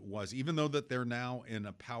as it was, even though that they're now in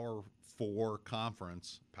a Power 4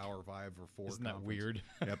 conference, Power 5 or 4 Isn't conference. that weird?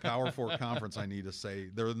 Yeah, Power 4 conference, I need to say.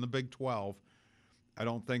 They're in the Big 12. I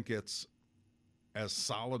don't think it's as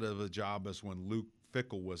solid of a job as when Luke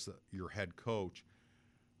Fickell was your head coach.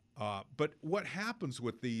 But what happens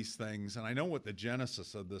with these things, and I know what the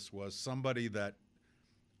genesis of this was, somebody that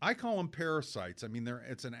I call them parasites. I mean,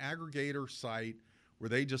 it's an aggregator site where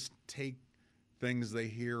they just take things they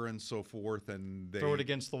hear and so forth, and they throw it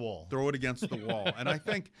against the wall. Throw it against the wall. And I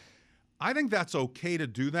think that's okay to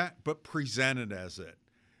do that, but present it as it.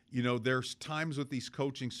 You know, there's times with these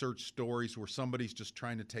coaching search stories where somebody's just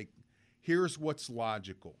trying to take, here's what's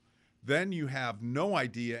logical. Then you have no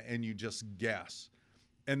idea and you just guess.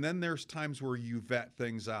 And then there's times where you vet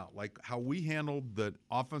things out. Like how we handled the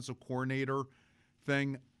offensive coordinator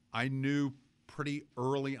thing, I knew pretty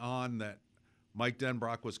early on that Mike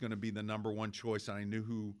Denbrock was going to be the number one choice, and I knew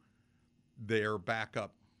who their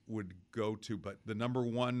backup would go to. But the number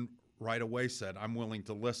one right away said, I'm willing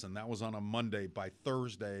to listen. That was on a Monday. By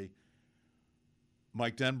Thursday,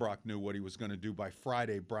 Mike Denbrock knew what he was going to do. By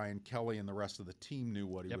Friday, Brian Kelly and the rest of the team knew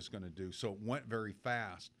what he was going to do. So it went very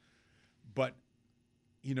fast. But,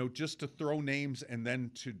 you know, just to throw names and then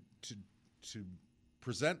to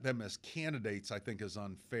present them as candidates, I think is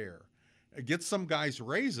unfair. It gets some guys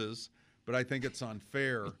raises, but I think it's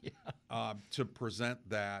unfair to present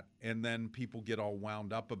that, and then people get all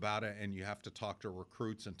wound up about it, and you have to talk to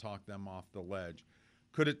recruits and talk them off the ledge.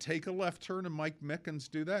 Could it take a left turn and Mike Mickens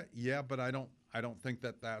do that? Yeah, but I don't think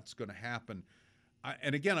that that's going to happen.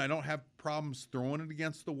 And again, I don't have problems throwing it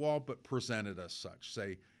against the wall, but present it as such.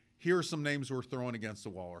 Say, here are some names we're throwing against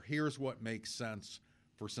the wall, or here's what makes sense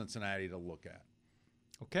for Cincinnati to look at.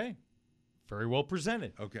 Okay. Very well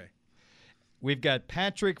presented. Okay. We've got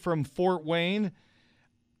Patrick from Fort Wayne.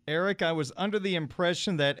 Eric, I was under the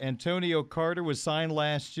impression that Antonio Carter was signed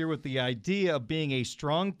last year with the idea of being a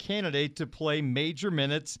strong candidate to play major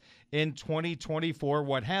minutes in 2024.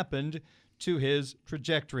 What happened to his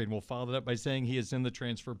trajectory? And we'll follow that up by saying he is in the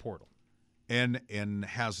transfer portal. And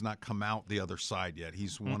has not come out the other side yet.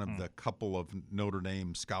 He's one of the couple of Notre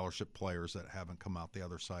Dame scholarship players that haven't come out the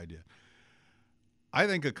other side yet. I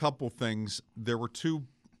think a couple things. There were two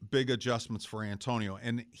big adjustments for Antonio,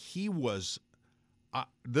 and he was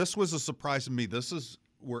this was a surprise to me. This is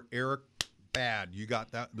where Eric, bad, you got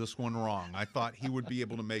this one wrong. I thought he would be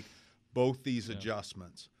able to make both these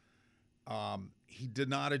adjustments. He did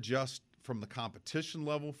not adjust from the competition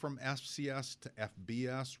level from FCS to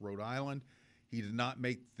FBS, Rhode Island. He did not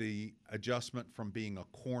make the adjustment from being a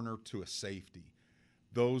corner to a safety.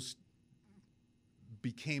 Those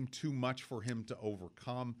became too much for him to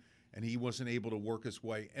overcome, and he wasn't able to work his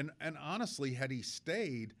way. And honestly, had he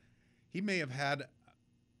stayed, he may have had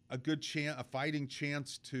a good chance, a fighting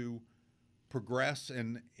chance to progress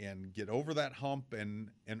and get over that hump and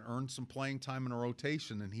earn some playing time in a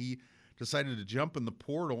rotation. And he decided to jump in the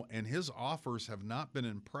portal, and his offers have not been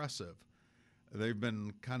impressive. They've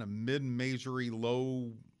been kind of mid-majory,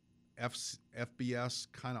 low FBS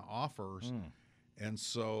kind of offers. And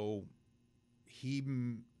so he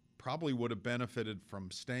probably would have benefited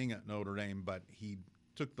from staying at Notre Dame, but he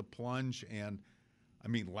took the plunge. And, I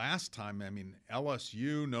mean, last time,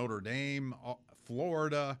 LSU, Notre Dame,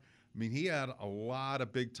 Florida, he had a lot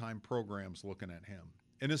of big-time programs looking at him.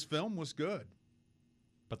 And his film was good.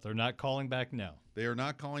 But they're not calling back now. They are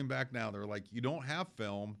not calling back now. They're like, you don't have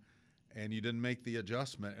film, and you didn't make the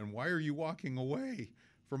adjustment. And why are you walking away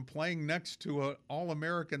from playing next to an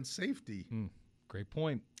All-American safety? Great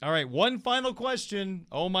point. All right, one final question.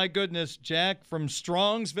 Oh, my goodness. Jack from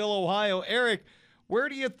Strongsville, Ohio. Eric, where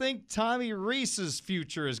do you think Tommy Rees's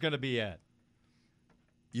future is going to be at?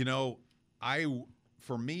 You know,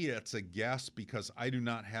 for me, it's a guess because I do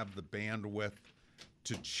not have the bandwidth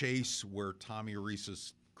to chase where Tommy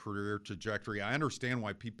Rees's career trajectory. I understand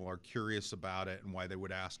why people are curious about it and why they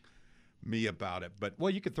would ask me about it, but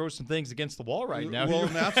you could throw some things against the wall right now. Well,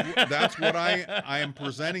 that's what I am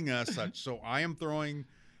presenting as such. So I am throwing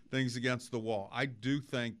things against the wall. I do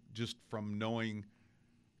think, just from knowing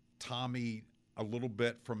Tommy a little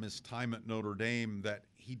bit from his time at Notre Dame, that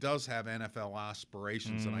he does have NFL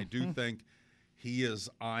aspirations, and I do think he is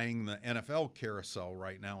eyeing the NFL carousel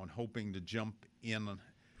right now and hoping to jump in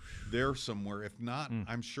there somewhere. If not,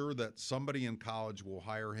 I'm sure that somebody in college will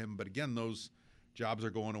hire him. But again, those jobs are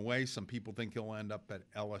going away. Some people think he'll end up at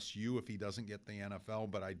LSU if he doesn't get the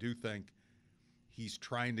NFL, but I do think he's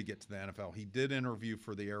trying to get to the NFL. He did interview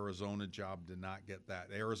for the Arizona job, did not get that.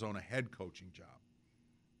 The Arizona head coaching job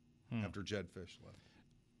after Jed Fish left.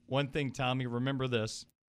 One thing, Tommy, remember this.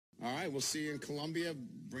 All right, we'll see you in Columbia.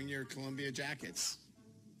 Bring your Columbia jackets.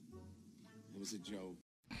 It was a joke.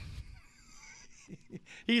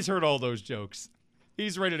 He's heard all those jokes.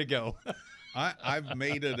 He's ready to go. I've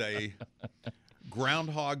made it a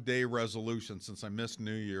Groundhog Day resolution since I missed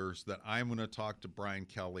New Year's that I'm going to talk to Brian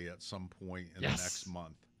Kelly at some point in the next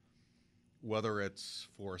month. Whether it's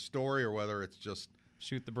for a story or whether it's just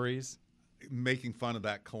shoot the breeze, making fun of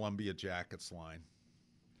that Columbia Jackets line.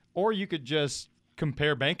 Or you could just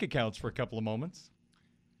compare bank accounts for a couple of moments.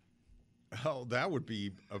 Oh, that would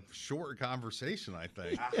be a short conversation, I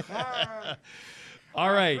think.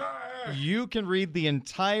 All right. You can read the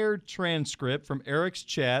entire transcript from Eric's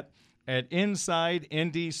chat at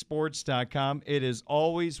InsideNDSports.com. It is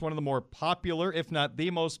always one of the more popular, if not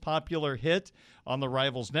the most popular hit on the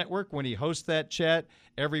Rivals Network when he hosts that chat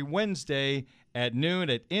every Wednesday at noon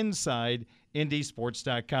at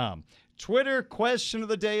InsideNDSports.com. Twitter question of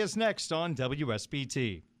the day is next on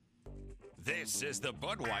WSBT. This is the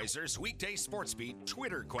Budweiser's Weekday Sports Beat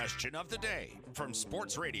Twitter question of the day from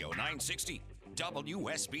Sports Radio 960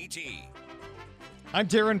 WSBT. I'm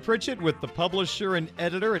Darin Pritchett with the publisher and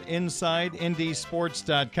editor at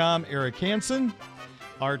InsideNDSports.com, Eric Hansen.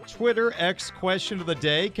 Our Twitter X question of the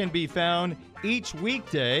day can be found each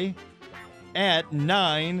weekday at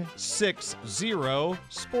 960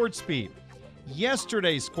 Sportsbeat.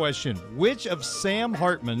 Yesterday's question, which of Sam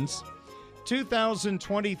Hartman's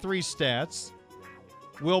 2023 stats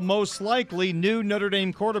will most likely new Notre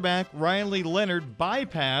Dame quarterback Riley Leonard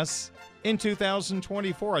bypass in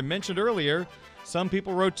 2024? I mentioned earlier, some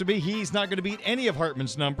people wrote to me he's not going to beat any of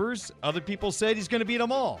Hartman's numbers. Other people said he's going to beat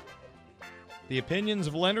them all. The opinions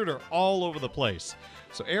of Leonard are all over the place.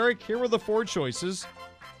 So, Eric, here were the four choices.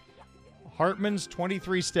 Hartman's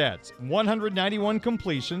 23 stats: 191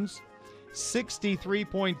 completions,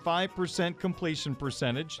 63.5% completion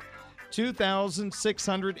percentage,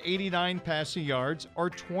 2,689 passing yards, or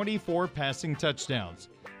 24 passing touchdowns.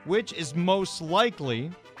 Which is most likely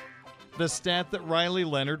the stat that Riley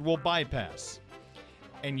Leonard will bypass?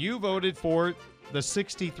 And you voted for the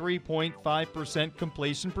 63.5%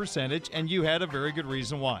 completion percentage, and you had a very good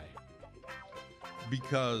reason why.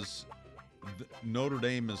 Because Notre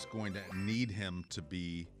Dame is going to need him to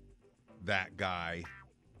be that guy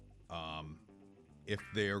if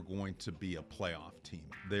they're going to be a playoff team.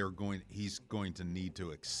 He's going to need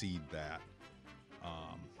to exceed that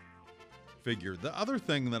figure. The other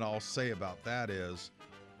thing that I'll say about that is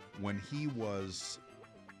when he was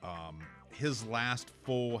his last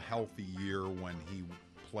full healthy year when he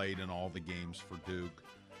played in all the games for Duke.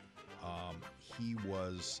 He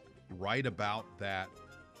was right about that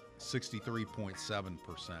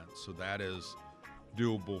 63.7%, so that is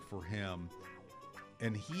doable for him.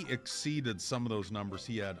 And he exceeded some of those numbers.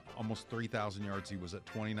 He had almost 3,000 yards. He was at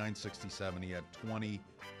 29.67. He had 20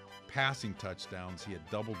 passing touchdowns. He had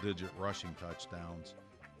double-digit rushing touchdowns.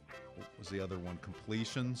 What was the other one?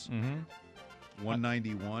 Completions.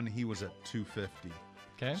 191. He was at 250.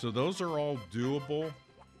 Okay. So those are all doable,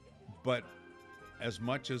 but as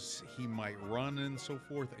much as he might run and so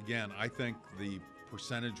forth, again, I think the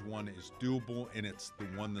percentage one is doable, and it's the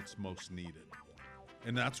one that's most needed.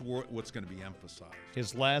 And that's what's going to be emphasized.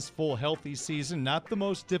 His last full healthy season, not the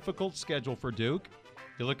most difficult schedule for Duke.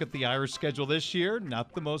 You look at the Irish schedule this year,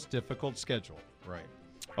 not the most difficult schedule. Right.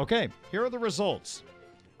 Okay, here are the results.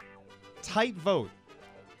 Tight vote.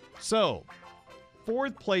 So,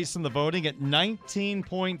 fourth place in the voting at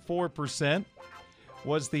 19.4%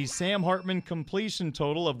 was the Sam Hartman completion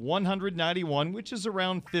total of 191, which is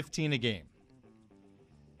around 15 a game.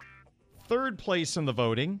 Third place in the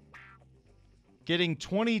voting, getting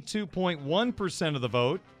 22.1% of the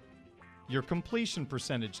vote, your completion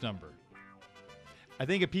percentage number. I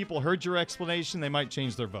think if people heard your explanation, they might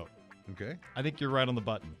change their vote. Okay. I think you're right on the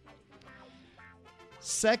button.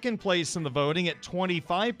 Second place in the voting at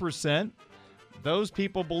 25%. Those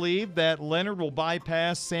people believe that Leonard will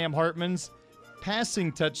bypass Sam Hartman's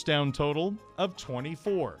passing touchdown total of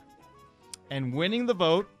 24. And winning the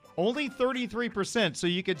vote, only 33%, so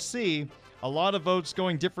you could see a lot of votes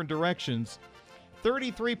going different directions.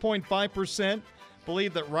 33.5%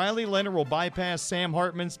 believe that Riley Leonard will bypass Sam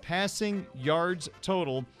Hartman's passing yards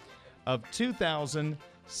total of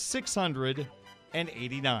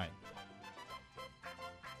 2,689.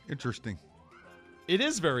 Interesting. It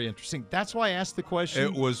is very interesting. That's why I asked the question.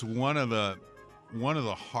 It was one of the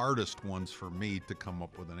hardest ones for me to come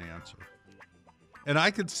up with an answer. And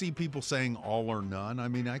I could see people saying all or none. I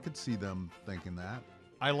mean, I could see them thinking that.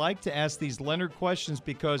 I like to ask these Leonard questions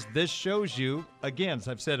because this shows you, again, as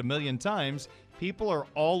I've said a million times, people are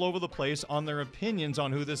all over the place on their opinions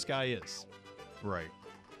on who this guy is. Right.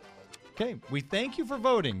 Okay, we thank you for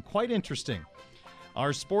voting. Quite interesting.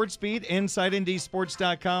 Our Sportsbeat,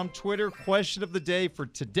 InsideNDSports.com, Twitter question of the day for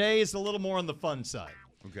today is a little more on the fun side.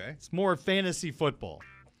 Okay. It's more fantasy football.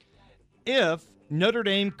 If Notre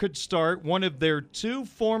Dame could start one of their two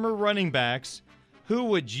former running backs, who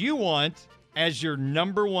would you want as your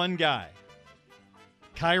number one guy?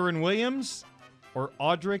 Kyron Williams or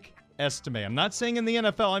Audric Estime? I'm not saying in the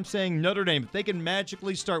NFL, I'm saying Notre Dame. If they can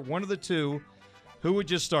magically start one of the two, who would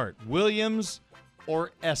you start, Williams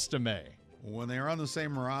or Estime? When they were on the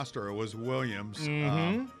same roster, it was Williams,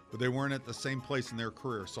 but they weren't at the same place in their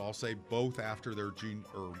career. So I'll say both after their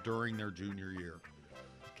during their junior year.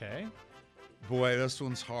 Okay. Boy, this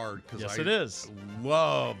one's hard because yes, it is.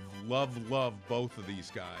 Love both of these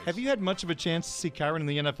guys. Have you had much of a chance to see Kyron in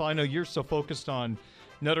the NFL? I know you're so focused on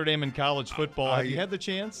Notre Dame and college football. Have you had the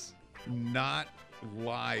chance? Not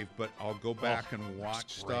live, but I'll go back and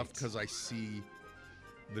watch stuff because I see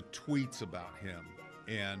the tweets about him,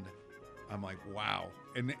 and I'm like, wow.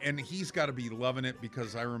 And he's got to be loving it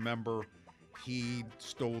because I remember he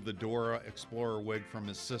stole the Dora Explorer wig from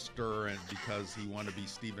his sister and because he wanted to be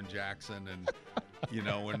Steven Jackson and,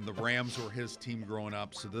 and the Rams were his team growing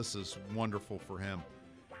up. So this is wonderful for him.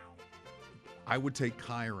 I would take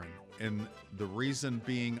Kyron. And the reason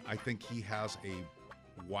being, I think he has a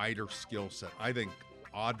wider skill set. I think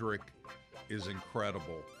Audric is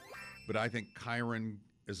incredible, but I think Kyron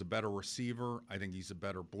is a better receiver. I think he's a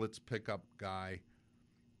better blitz pickup guy.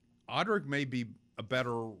 Audric may be a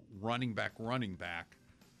better running back,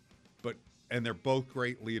 and they're both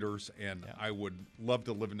great leaders, and I would love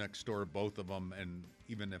to live next door to both of them, and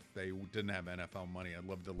even if they didn't have NFL money, I'd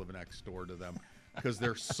love to live next door to them because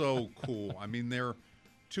they're so cool. I mean, they're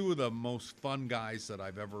two of the most fun guys that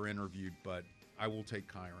I've ever interviewed, but I will take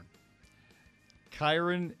Kyron.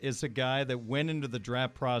 Kyron is a guy that went into the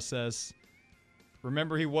draft process.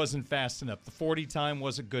 Remember, he wasn't fast enough. The 40 time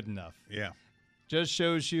wasn't good enough. Yeah. Just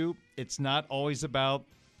shows you it's not always about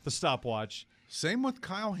the stopwatch. Same with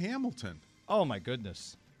Kyle Hamilton. Oh, my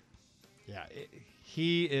goodness. Yeah,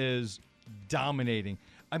 he is dominating.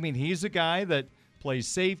 I mean, he's a guy that plays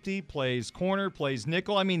safety, plays corner, plays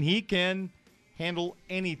nickel. I mean, he can handle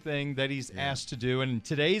anything that he's asked to do. And in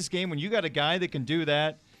today's game, when you got a guy that can do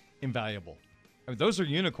that, invaluable. I mean, those are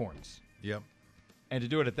unicorns. Yep. And to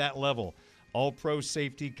do it at that level, all-pro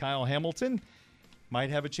safety Kyle Hamilton might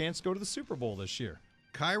have a chance to go to the Super Bowl this year.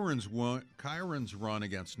 Kyron's run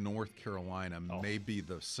against North Carolina may be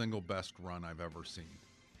the single best run I've ever seen.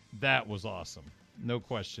 That was awesome. No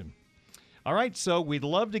question. All right, so we'd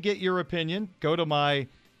love to get your opinion. Go to my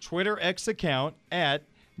Twitter X account at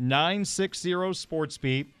 960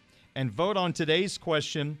 Sportsbeat and vote on today's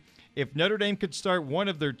question. If Notre Dame could start one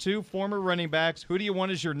of their 2 former running backs, who do you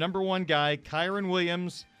want as your number 1 guy, Kyron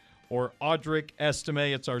Williams or Audric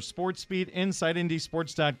Estime? It's our Sportsbeat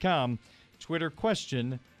InsideNDSports.com Twitter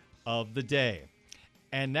question of the day.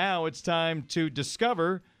 And now it's time to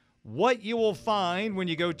discover what you will find when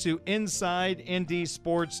you go to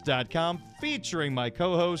InsideNDSports.com, featuring my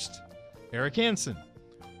co-host, Eric Hansen.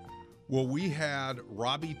 Well, we had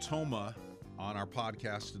Robbie Toma on our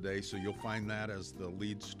podcast today, so you'll find that as the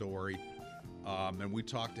lead story. And we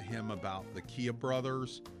talked to him about the Kia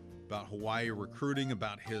brothers, about Hawaii recruiting,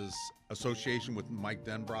 about his association with Mike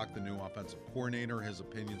Denbrock, the new offensive coordinator, his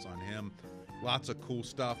opinions on him. Lots of cool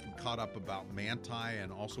stuff. We caught up about Manti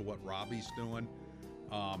and also what Robbie's doing.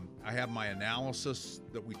 I have my analysis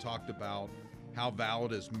that we talked about. How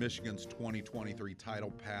valid is Michigan's 2023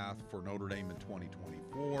 title path for Notre Dame in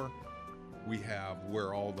 2024? We have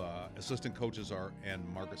where all the assistant coaches are and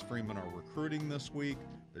Marcus Freeman are recruiting this week,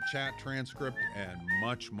 the chat transcript, and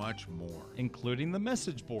much, much more. Including the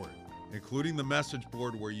message board. Including the message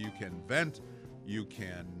board where you can vent, you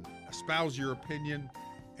can espouse your opinion,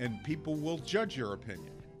 and people will judge your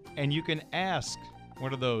opinion. And you can ask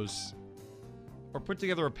one of those or put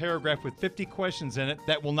together a paragraph with 50 questions in it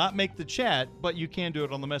that will not make the chat, but you can do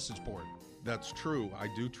it on the message board. That's true. I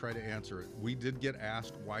do try to answer it. We did get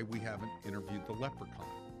asked why we haven't interviewed the leprechaun.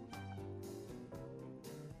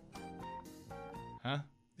 Huh?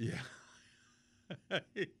 Yeah.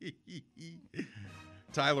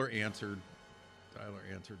 Tyler answered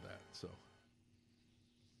that, so.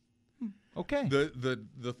 Okay.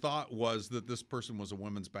 The thought was that this person was a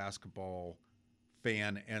women's basketball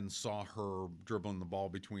fan and saw her dribbling the ball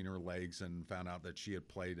between her legs and found out that she had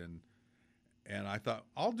played and I thought,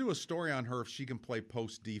 I'll do a story on her if she can play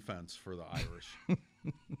post defense for the Irish.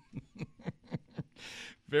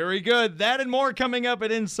 Very good. That and more coming up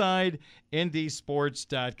at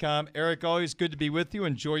InsideNDSports.com. Eric, always good to be with you.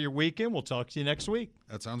 Enjoy your weekend. We'll talk to you next week.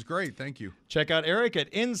 That sounds great. Thank you. Check out Eric at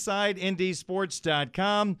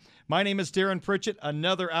InsideNDSports.com. My name is Darin Pritchett.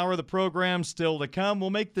 Another hour of the program still to come.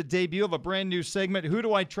 We'll make the debut of a brand new segment, Who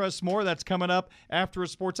Do I Trust More? That's coming up after a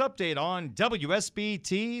sports update on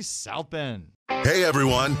WSBT South Bend. Hey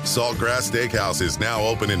everyone, Saltgrass Steakhouse is now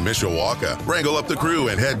open in Mishawaka. Wrangle up the crew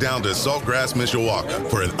and head down to Saltgrass Mishawaka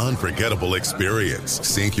for an unforgettable experience.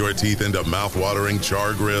 Sink your teeth into mouth-watering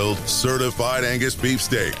char-grilled, certified Angus beef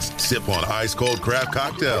steaks. Sip on ice-cold craft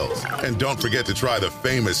cocktails. And don't forget to try the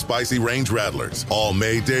famous spicy range rattlers, all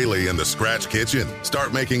made daily in the Scratch Kitchen.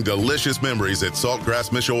 Start making delicious memories at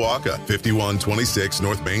Saltgrass Mishawaka, 5126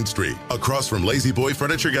 North Main Street, across from Lazy Boy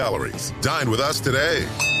Furniture Galleries. Dine with us today.